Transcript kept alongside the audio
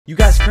You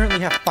guys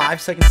currently have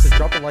 5 seconds to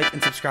drop a like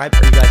and subscribe,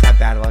 or you guys have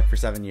bad luck for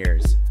 7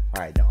 years.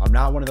 Alright, no, I'm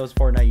not one of those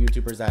Fortnite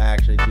YouTubers that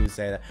actually do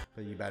say that,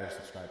 but you better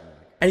subscribe and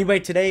like. Anyway,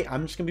 today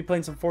I'm just gonna be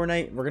playing some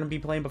Fortnite. We're gonna be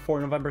playing before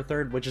November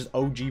 3rd, which is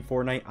OG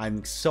Fortnite.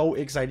 I'm so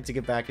excited to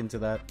get back into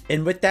that.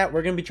 And with that,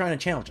 we're gonna be trying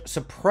to challenge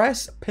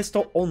suppress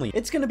pistol only.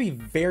 It's gonna be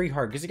very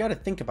hard because you gotta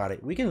think about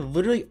it. We can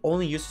literally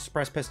only use the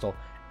suppress pistol.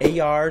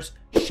 ARs,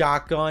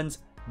 shotguns,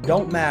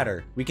 don't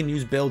matter. We can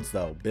use builds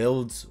though.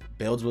 Builds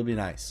will be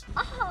nice.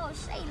 Oh,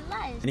 say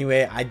less.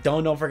 Anyway, I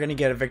don't know if we're gonna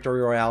get a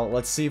victory royale.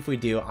 Let's see if we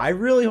do. I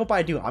really hope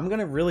I do. I'm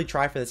gonna really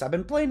try for this. I've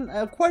been playing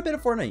quite a bit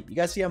of Fortnite. You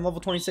guys see I'm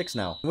level 26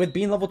 now. With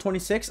being level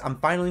 26, I'm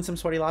finally in some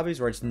sweaty lobbies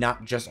where it's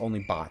not just only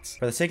bots.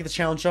 For the sake of the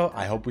challenge though,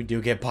 I hope we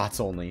do get bots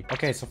only.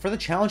 Okay, so for the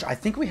challenge, I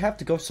think we have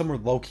to go somewhere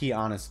low-key,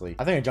 honestly.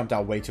 I think I jumped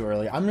out way too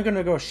early. I'm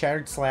gonna go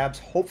shattered slabs.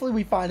 Hopefully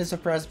we find a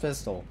suppressed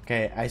pistol.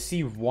 Okay, I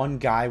see one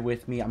guy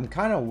with me. I'm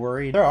kind of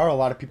worried. There are a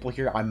lot of people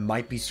here. I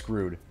might be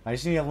screwed. I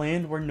just need to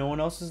land where no one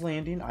else is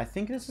landing. I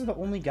think this is the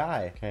only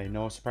guy. Okay,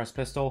 no suppressed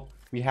pistol.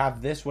 We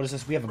have this. What is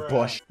this? We have a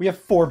bush. We have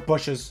 4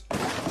 bushes.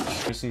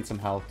 Just need some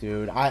health,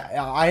 dude.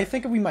 I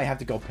think we might have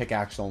to go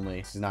pickaxe only.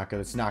 This is not good.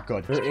 It's not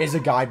good. There is a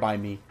guy by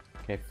me.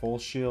 Okay, full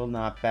shield,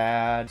 not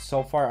bad.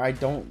 So far, I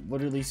don't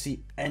literally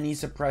see any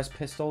suppressed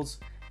pistols.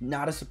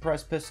 Not a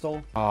suppressed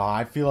pistol.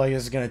 I feel like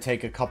this is gonna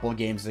take a couple of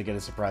games to get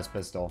a suppressed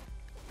pistol.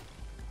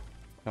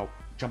 No,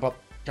 jump up,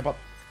 jump up.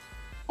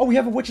 Oh, we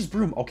have a witch's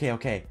broom. Okay,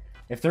 okay.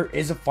 If there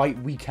is a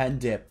fight, we can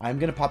dip. I'm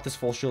gonna pop this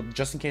full shield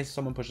just in case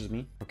someone pushes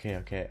me. Okay,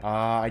 okay.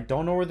 I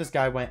don't know where this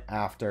guy went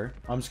after.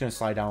 I'm just gonna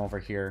slide down over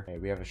here. Okay,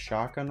 we have a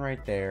shotgun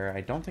right there.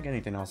 I don't think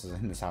anything else is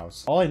in this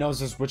house. All I know is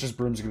this witch's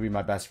broom is gonna be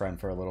my best friend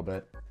for a little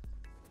bit.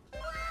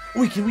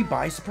 Wait, can we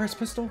buy a suppressed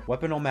pistol?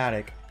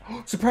 Weapon-o-matic.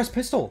 Suppressed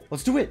pistol.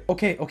 Let's do it.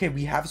 Okay, okay.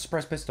 We have a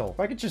suppressed pistol. If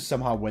I could just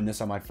somehow win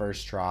this on my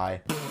first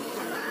try.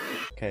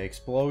 Okay,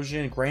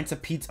 explosion, grants a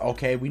pizza.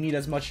 Okay, we need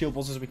as much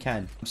healables as we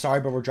can. I'm sorry,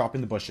 but we're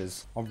dropping the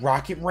bushes. A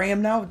rocket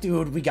ram now?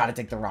 Dude, we gotta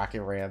take the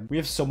rocket ram. We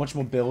have so much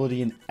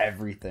mobility and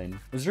everything.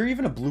 Is there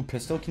even a blue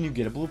pistol? Can you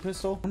get a blue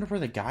pistol? I wonder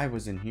where the guy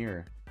was in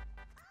here.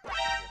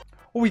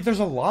 Oh, wait, there's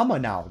a llama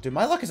now. Dude,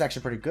 my luck is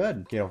actually pretty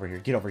good. Get over here.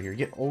 Get over here.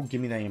 Oh,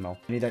 give me that ammo.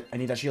 I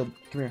need that shield.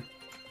 Come here.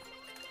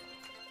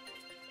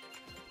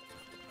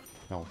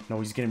 No,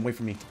 no, he's getting away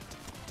from me.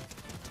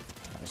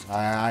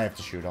 I have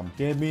to shoot him.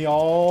 Give me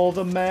all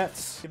the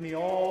mats. Give me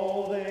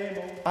all the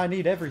ammo. I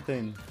need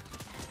everything.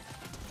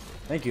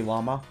 Thank you,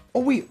 llama.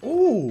 Oh, wait.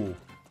 Oh.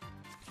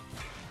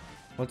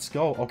 Let's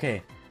go.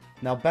 Okay.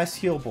 Now,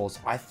 best healables.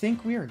 I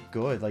think we are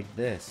good like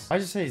this. I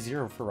just say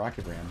 0 for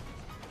rocket ram.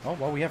 Oh,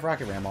 well, we have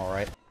rocket ram, all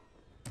right.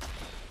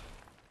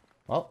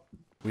 Well,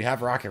 we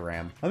have rocket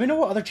ram. Let me know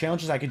what other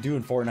challenges I could do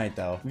in Fortnite,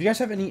 though. If you guys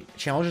have any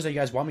challenges that you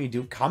guys want me to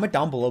do, comment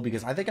down below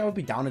because I think I would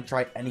be down to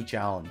try any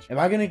challenge. Am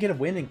I going to get a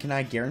win and can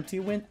I guarantee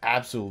a win?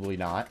 Absolutely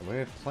not. We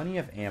have plenty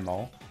of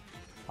ammo.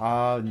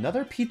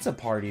 Another pizza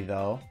party,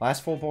 though.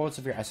 Last 4 bullets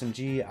of your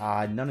SMG.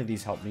 None of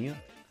these help me.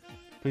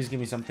 Please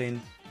give me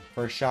something.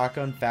 First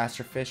shotgun,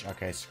 faster fish.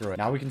 Okay, screw it.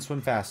 Now we can swim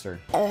faster.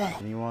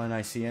 Anyone?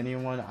 I see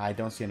anyone? I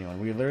don't see anyone.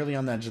 We're literally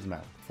on the edge of the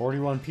map.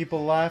 41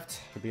 people left.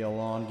 Could be a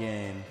long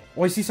game.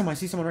 Oh, I see someone. I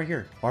see someone right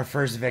here. Our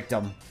first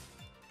victim.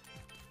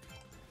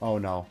 Oh,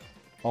 no.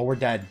 Oh, we're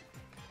dead.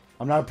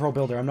 I'm not a pro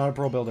builder. I'm not a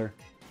pro builder.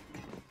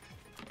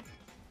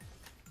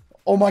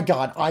 Oh, my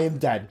God. I am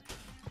dead.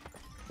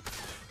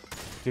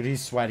 Dude,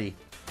 he's sweaty.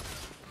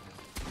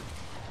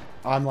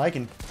 I'm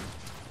liking.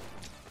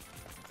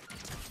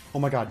 Oh,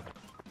 my God.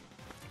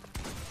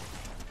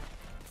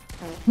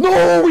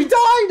 No, we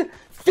died!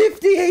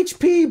 50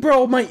 HP,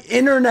 bro. My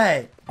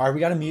internet. All right, we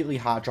got to immediately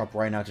hot drop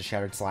right now to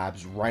shattered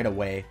slabs right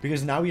away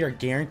because now we are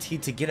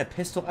guaranteed to get a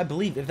pistol. I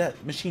believe if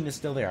that machine is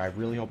still there. I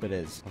really hope it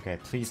is. Okay,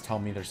 please tell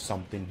me there's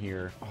something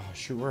here. Oh,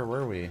 shoot. Where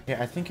were we?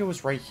 Yeah, I think it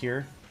was right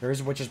here. There is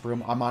a witch's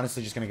broom. I'm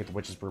honestly just going to get the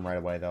witch's broom right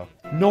away, though.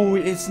 No,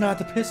 it's not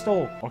the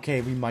pistol.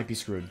 Okay, we might be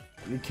screwed.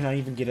 Can I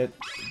even get a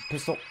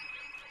pistol?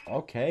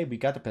 Okay, we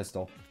got the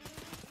pistol.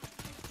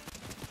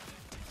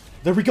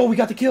 There we go. We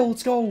got the kill.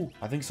 Let's go.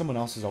 I think someone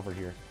else is over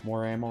here.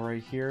 More ammo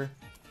right here.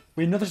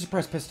 Wait, another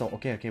suppressed pistol.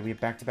 Okay, okay. We have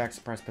back-to-back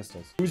suppressed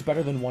pistols. Who's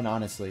better than one,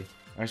 honestly?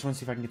 I just want to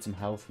see if I can get some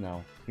health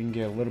now. We can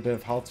get a little bit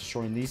of health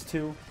destroying these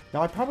two.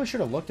 Now, I probably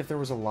should have looked if there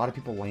was a lot of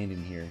people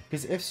landing here.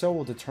 Because if so,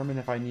 we'll determine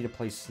if I need to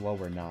play slow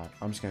or not.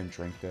 I'm just going to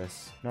drink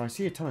this. Now, I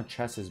see a ton of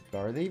chests, but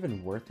are they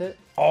even worth it?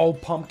 Oh,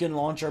 pumpkin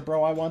launcher,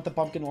 bro. I want the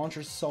pumpkin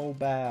launcher so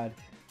bad.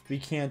 We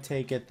can't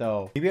take it,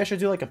 though. Maybe I should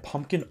do, like, a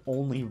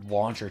pumpkin-only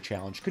launcher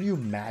challenge. Could you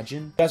imagine?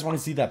 If you guys want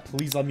to see that,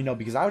 please let me know,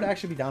 because I would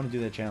actually be down to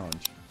do that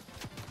challenge.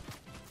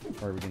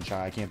 Or are we getting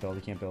shot? I can't build. I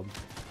can't build.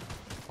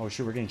 Oh,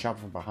 shoot. We're getting shot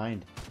from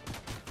behind.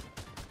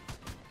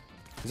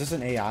 Is this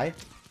an AI?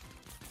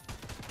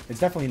 It's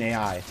definitely an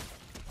AI.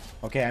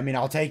 Okay, I mean,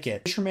 I'll take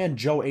it. Fisherman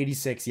Joe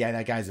 86. Yeah,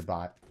 that guy's a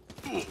bot.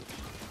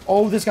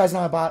 Oh, this guy's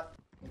not a bot.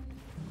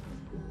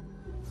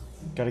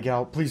 Gotta get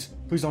out. Please.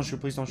 Please don't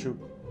shoot. Please don't shoot.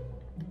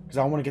 Because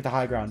I want to get the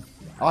high ground.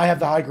 I have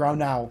the high ground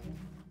now.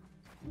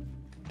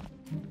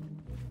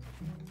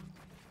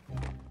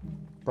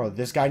 Bro,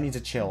 this guy needs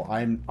to chill.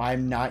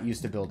 I'm not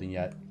used to building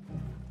yet.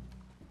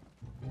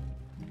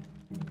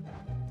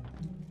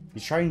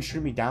 He's trying to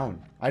shoot me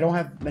down. I don't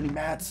have many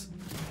mats.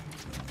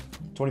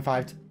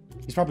 25.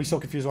 He's probably so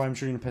confused why I'm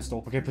shooting a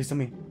pistol. Okay, please tell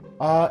me.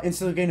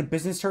 Instantly gain a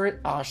business turret?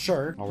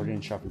 Sure. Oh, we're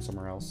getting shot from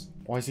somewhere else.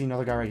 Oh, I see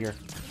another guy right here.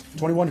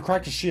 21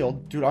 cracked his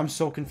shield. Dude, I'm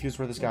so confused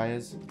where this guy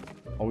is.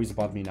 Oh, he's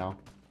above me now.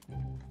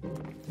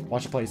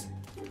 Watch the plays.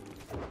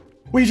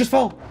 Wait, he just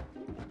fell.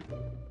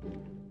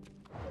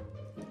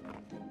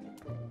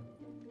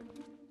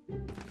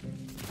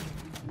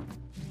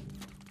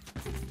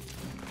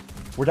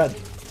 We're dead.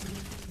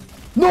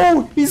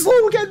 No, he's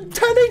low again.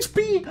 10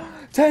 HP.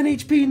 10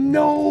 HP,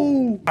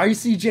 no!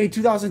 ICJ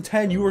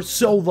 2010, you were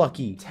so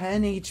lucky.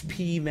 10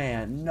 HP,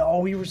 man. No,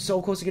 we were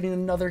so close to getting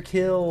another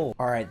kill.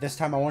 All right, this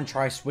time I want to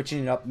try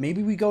switching it up.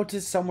 Maybe we go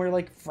to somewhere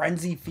like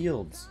Frenzy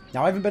Fields.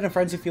 Now, I haven't been in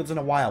Frenzy Fields in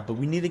a while, but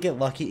we need to get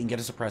lucky and get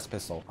a suppressed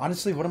pistol.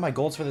 Honestly, one of my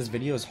goals for this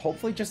video is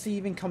hopefully just to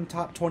even come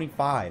top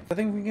 25. I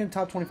think if we can get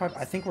top 25,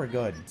 I think we're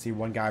good. See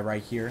one guy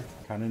right here.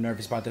 Kind of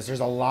nervous about this.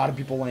 There's a lot of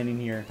people landing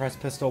here. Press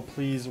pistol,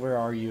 please. Where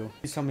are you?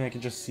 Please tell me I can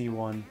just see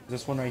one. Is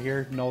this one right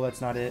here? No, that's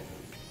not it.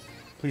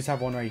 Please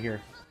have one right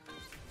here.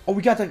 Oh,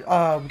 we got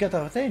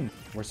the thing.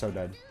 We're so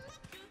dead.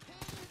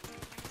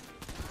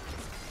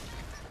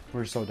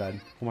 We're so dead.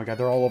 Oh my god,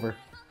 they're all over.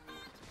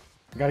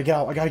 I gotta get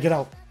out. I gotta get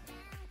out.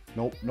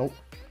 Nope, nope.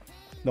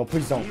 No,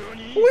 please don't.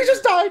 Oh, we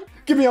just died.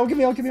 Get me out, get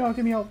me out, get me out,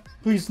 get me out.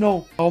 Please,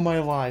 no. Oh my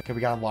life. Okay, we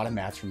got a lot of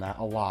mats from that.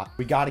 A lot.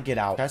 We gotta get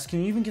out. Chest,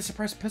 can you even get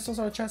suppressed pistols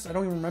out of chest? I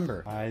don't even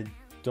remember. I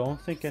don't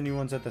think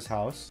anyone's at this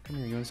house. Come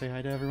here, you wanna say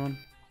hi to everyone?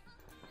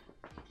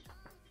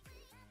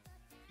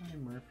 Hi,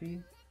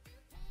 Murphy.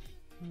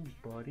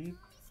 Buddy,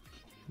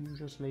 you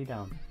just lay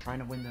down. Trying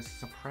to win this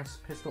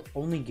suppressed pistol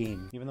only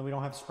game, even though we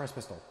don't have a suppressed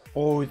pistol.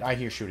 Oh, I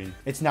hear shooting.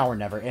 It's now or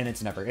never, and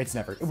it's never.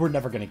 We're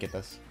never gonna get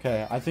this.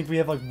 Okay, I think we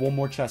have like one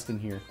more chest in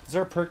here. Is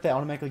there a perk that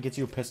automatically gets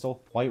you a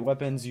pistol? Light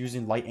weapons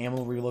using light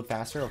ammo reload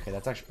faster. Okay,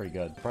 that's actually pretty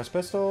good. Suppressed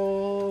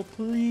pistol,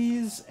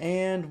 please.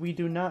 And we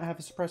do not have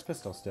a suppressed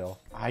pistol still.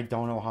 I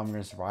don't know how I'm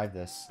gonna survive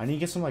this. I need to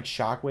get some like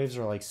shockwaves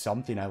or like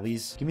something at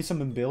least. Give me some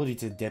ability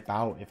to dip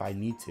out if I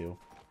need to.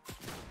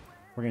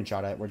 We're getting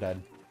shot at. We're dead.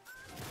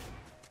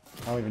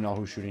 I don't even know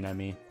who's shooting at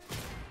me.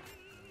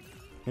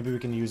 Maybe we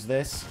can use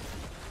this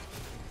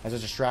as a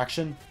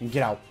distraction and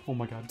get out. Oh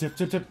my god. Dip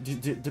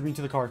me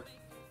to the car.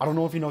 I don't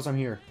know if he knows I'm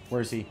here.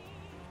 Where is he?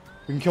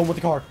 We can kill him with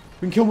the car.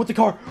 We can kill him with the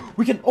car.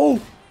 We can.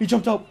 Oh, he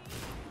jumped up.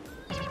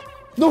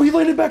 No, he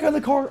landed back on the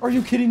car. Are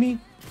you kidding me?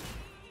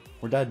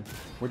 We're dead.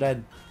 We're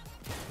dead.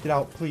 Get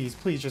out. Please.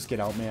 Please just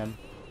get out, man.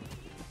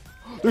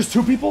 There's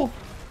two people.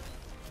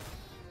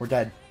 We're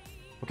dead.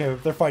 Okay,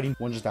 they're fighting.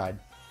 One just died.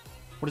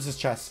 What is this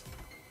chest?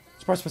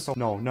 Suppressed pistol.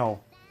 No, no.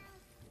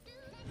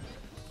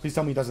 Please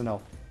tell me he doesn't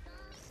know.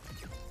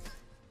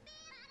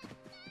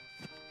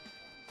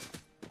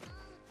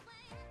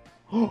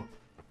 Oh.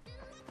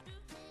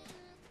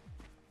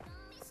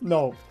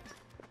 No.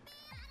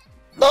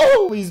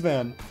 No! Please,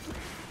 man.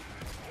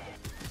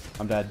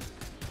 I'm dead.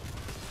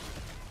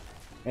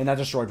 And that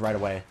destroyed right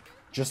away.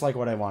 Just like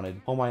what I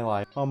wanted. Oh my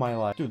life. Oh my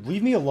life. Dude,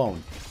 leave me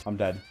alone. I'm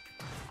dead.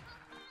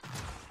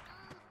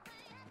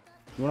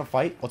 You wanna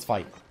fight? Let's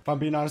fight. If I'm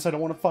being honest, I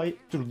don't want to fight.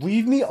 Dude,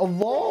 leave me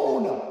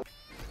alone!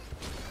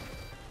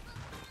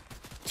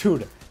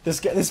 Dude,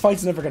 this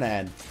fight's never gonna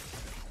end.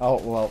 Oh,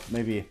 well,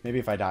 maybe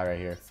if I die right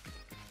here.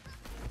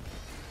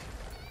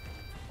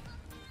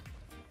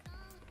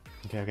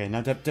 Okay,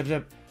 now dip.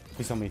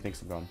 Please tell me he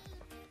thinks I'm gone.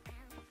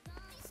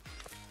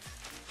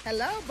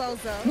 Hello,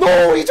 bozo.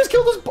 No, he just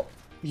killed us.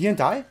 He didn't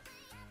die?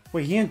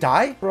 Wait, he didn't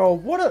die? Bro,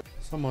 what a...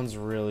 Someone's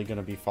really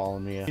gonna be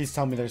following me. Please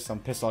tell me there's some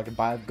pistol I can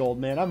buy with gold,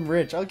 man. I'm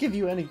rich. I'll give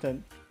you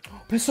anything.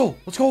 Pistol,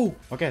 let's go.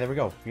 Okay, there we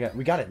go.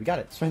 We got it.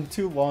 It's been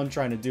too long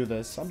trying to do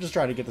this. I'm just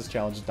trying to get this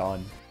challenge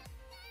done.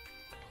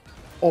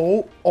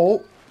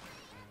 Oh.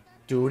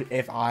 Dude,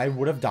 if I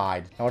would have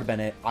died, that would have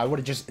been it. I would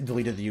have just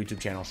deleted the YouTube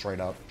channel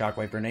straight up.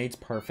 Shockwave grenades,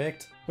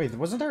 perfect. Wait,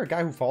 wasn't there a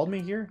guy who followed me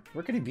here?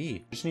 Where could he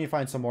be? Just need to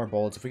find some more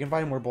bullets. If we can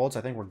find more bullets,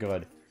 I think we're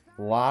good.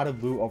 A lot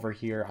of loot over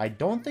here. I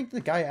don't think the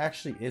guy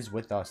actually is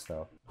with us,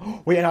 though.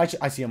 Wait, and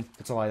I see him.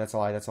 That's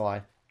a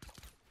lie.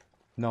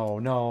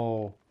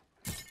 No.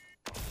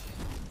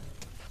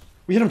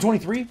 We hit him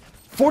 23?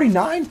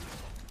 49?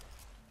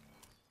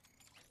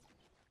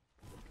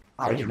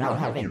 Are you now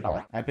having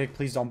Epic,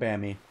 please don't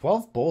ban me.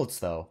 12 bullets,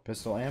 though.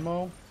 Pistol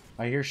ammo.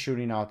 I hear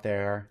shooting out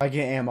there. If I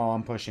get ammo,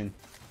 I'm pushing.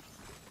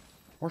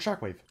 Or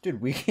shockwave. Dude,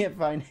 we can't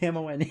find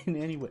ammo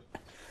anywhere.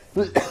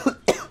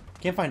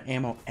 Can't find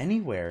ammo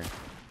anywhere.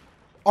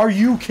 Are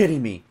you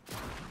kidding me?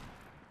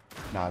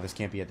 Nah, this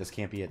can't be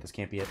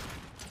it.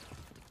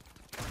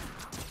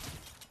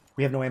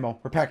 We have no ammo.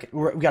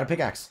 We got a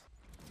pickaxe.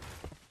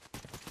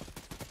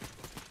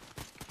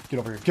 Get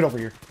over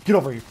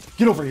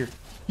here.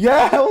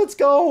 Yeah, let's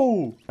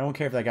go. I don't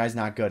care if that guy's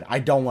not good. I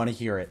don't want to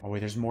hear it. Oh, wait,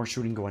 there's more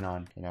shooting going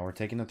on. Okay, now we're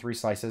taking the 3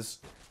 slices.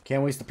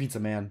 Can't waste the pizza,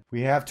 man.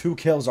 We have 2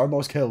 kills, our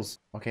most kills.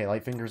 Okay,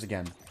 light fingers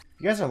again.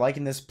 If you guys are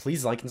liking this,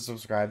 please like and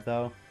subscribe,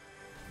 though.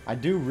 I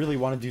do really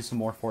want to do some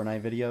more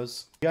Fortnite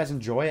videos. If you guys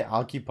enjoy it,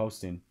 I'll keep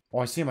posting. Oh,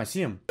 I see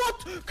him.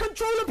 What?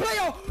 Control the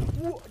player!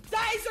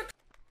 That is a...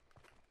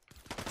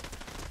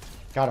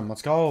 Got him.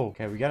 Let's go.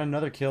 Okay, we got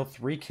another kill.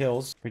 3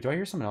 kills. Wait, do I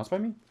hear someone else by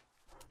me?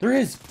 There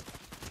is.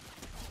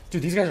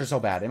 Dude, these guys are so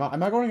bad.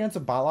 Am I going against a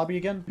bot lobby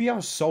again? We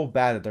are so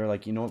bad that they're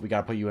like, you know what? We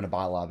gotta put you in a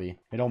bot lobby.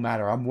 It don't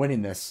matter. I'm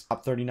winning this.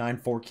 Top 39,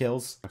 4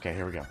 kills. Okay,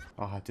 here we go.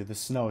 Oh, dude, the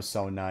snow is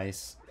so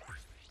nice.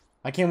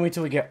 I can't wait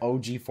till we get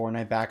OG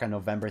Fortnite back on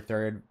November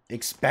 3rd.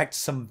 Expect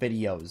some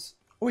videos.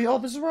 Oh, yeah,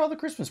 this is where all the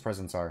Christmas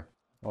presents are.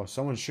 Oh,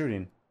 someone's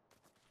shooting.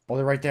 Oh,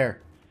 they're right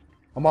there.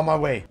 I'm on my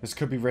way. This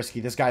could be risky.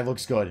 This guy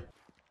looks good.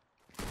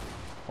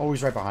 Oh,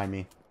 he's right behind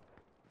me.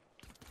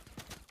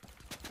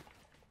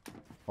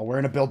 Oh, we're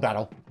in a build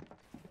battle.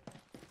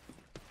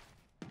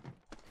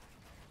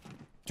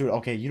 Dude,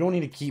 okay, you don't need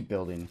to keep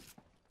building.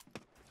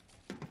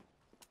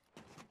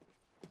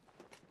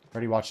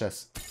 Ready, watch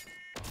this.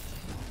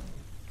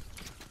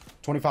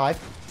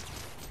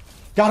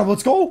 25. Got him,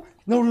 let's go!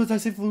 No, did I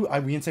save the loot?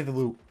 We didn't save the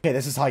loot. Okay,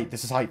 this is height,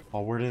 this is height.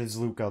 Oh, where did his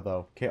loot go,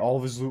 though? Okay, all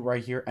of his loot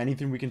right here.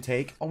 Anything we can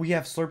take. Oh, we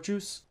have slurp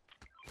juice.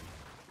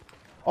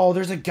 Oh,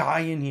 there's a guy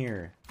in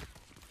here.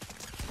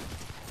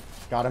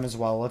 Got him as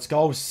well. Let's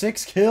go.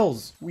 6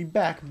 kills. We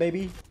back,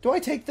 baby. Do I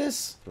take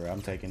this? Bro,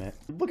 I'm taking it.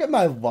 Look at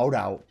my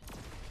loadout.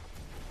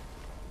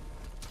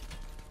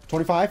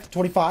 25,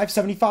 25,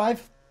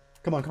 75.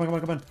 Come on, come on, come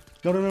on, come on.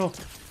 No, no, no, no.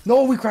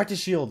 No, we cracked his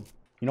shield.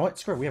 You know what?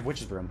 Screw it. We have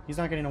Witch's Broom. He's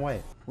not getting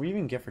away. What do you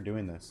even get for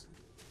doing this?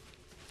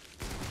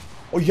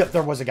 Oh, yep,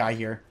 there was a guy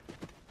here.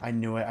 I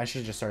knew it. I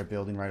should have just started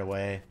building right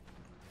away.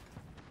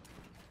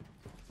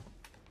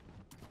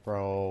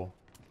 Bro.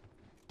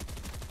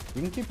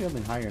 We can keep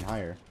building higher and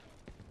higher.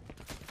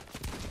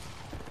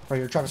 Right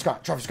here, Travis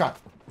Scott. Travis Scott.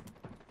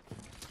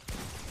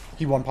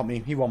 He one-pumped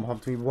me. He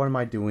one-pumped me. What am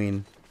I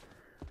doing?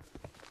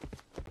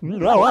 Dang,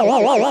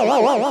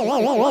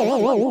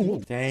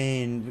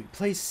 we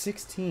placed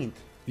 16th.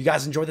 If you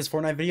guys enjoyed this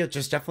Fortnite video,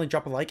 just definitely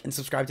drop a like and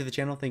subscribe to the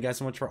channel. Thank you guys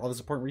so much for all the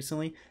support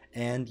recently.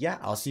 And yeah,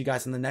 I'll see you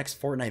guys in the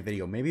next Fortnite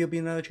video. Maybe it'll be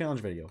another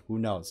challenge video. Who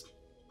knows?